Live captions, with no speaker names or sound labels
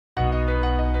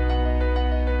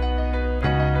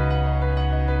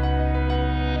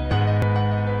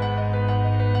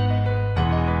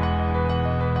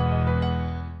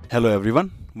Hello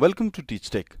everyone, welcome to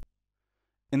TeachTech.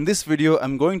 In this video,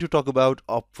 I'm going to talk about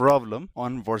a problem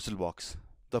on VirtualBox.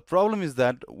 The problem is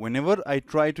that whenever I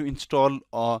try to install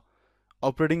a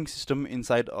operating system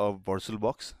inside a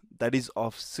VirtualBox that is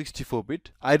of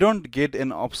 64-bit, I don't get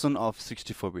an option of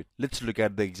 64-bit. Let's look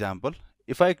at the example.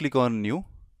 If I click on New,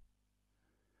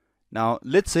 now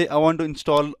let's say I want to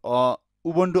install a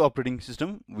Ubuntu operating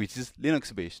system which is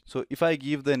Linux based. So if I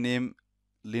give the name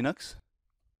Linux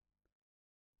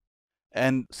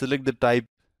and select the type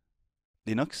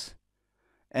Linux,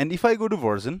 and if I go to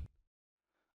version,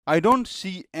 I don't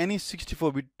see any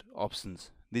 64-bit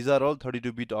options. These are all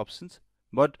 32-bit options,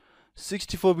 but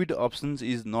 64-bit options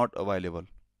is not available.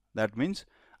 That means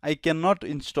I cannot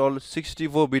install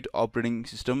 64-bit operating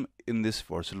system in this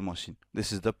virtual machine.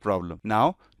 This is the problem.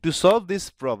 Now, to solve this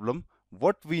problem,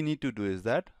 what we need to do is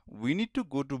that we need to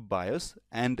go to BIOS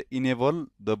and enable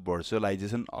the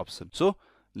virtualization option. So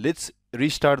let's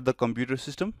restart the computer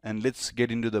system and let's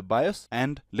get into the BIOS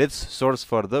and let's search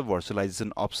for the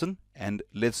virtualization option and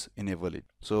let's enable it.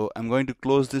 So I'm going to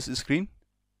close this screen.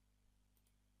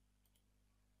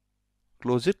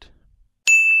 Close it.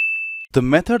 The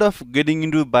method of getting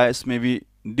into BIOS may be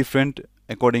different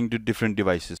according to different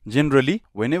devices. Generally,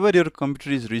 whenever your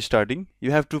computer is restarting,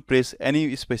 you have to press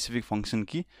any specific function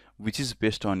key which is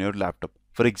based on your laptop.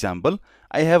 For example,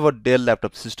 I have a Dell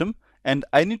laptop system and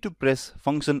I need to press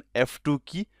function F2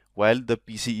 key while the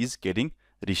PC is getting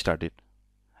restarted.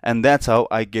 And that's how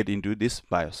I get into this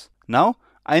BIOS. Now,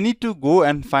 I need to go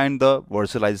and find the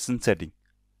virtualization setting.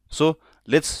 So,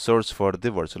 let's search for the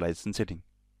virtualization setting.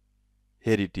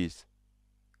 Here it is.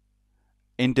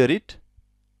 Enter it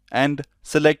and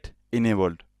select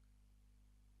enabled.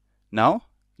 Now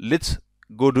let's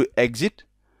go to exit,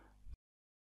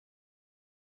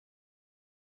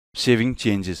 saving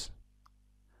changes,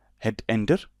 hit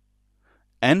enter,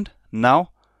 and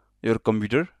now your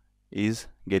computer is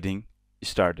getting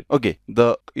started. Okay,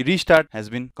 the restart has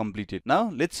been completed.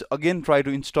 Now let's again try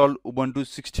to install Ubuntu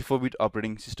 64-bit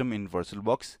operating system in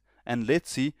VirtualBox and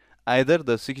let's see either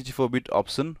the 64-bit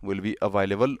option will be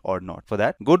available or not. For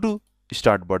that, go to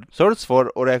Start button, search for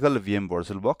Oracle VM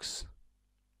VirtualBox.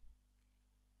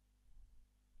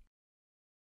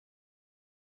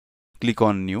 Click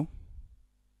on New,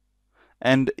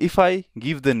 and if I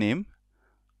give the name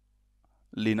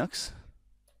Linux,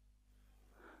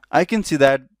 I can see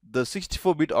that the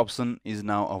 64-bit option is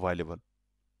now available.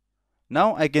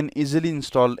 Now I can easily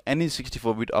install any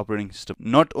 64-bit operating system,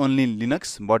 not only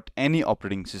Linux but any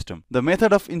operating system. The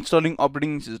method of installing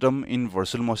operating system in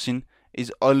virtual machine is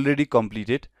already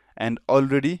completed and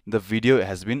already the video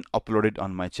has been uploaded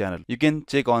on my channel. You can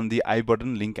check on the I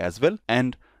button link as well,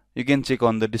 and you can check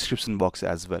on the description box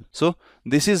as well. So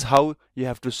this is how you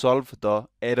have to solve the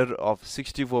error of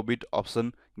 64-bit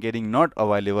option getting not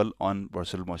available on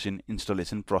virtual machine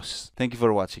installation process. Thank you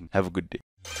for watching. Have a good day.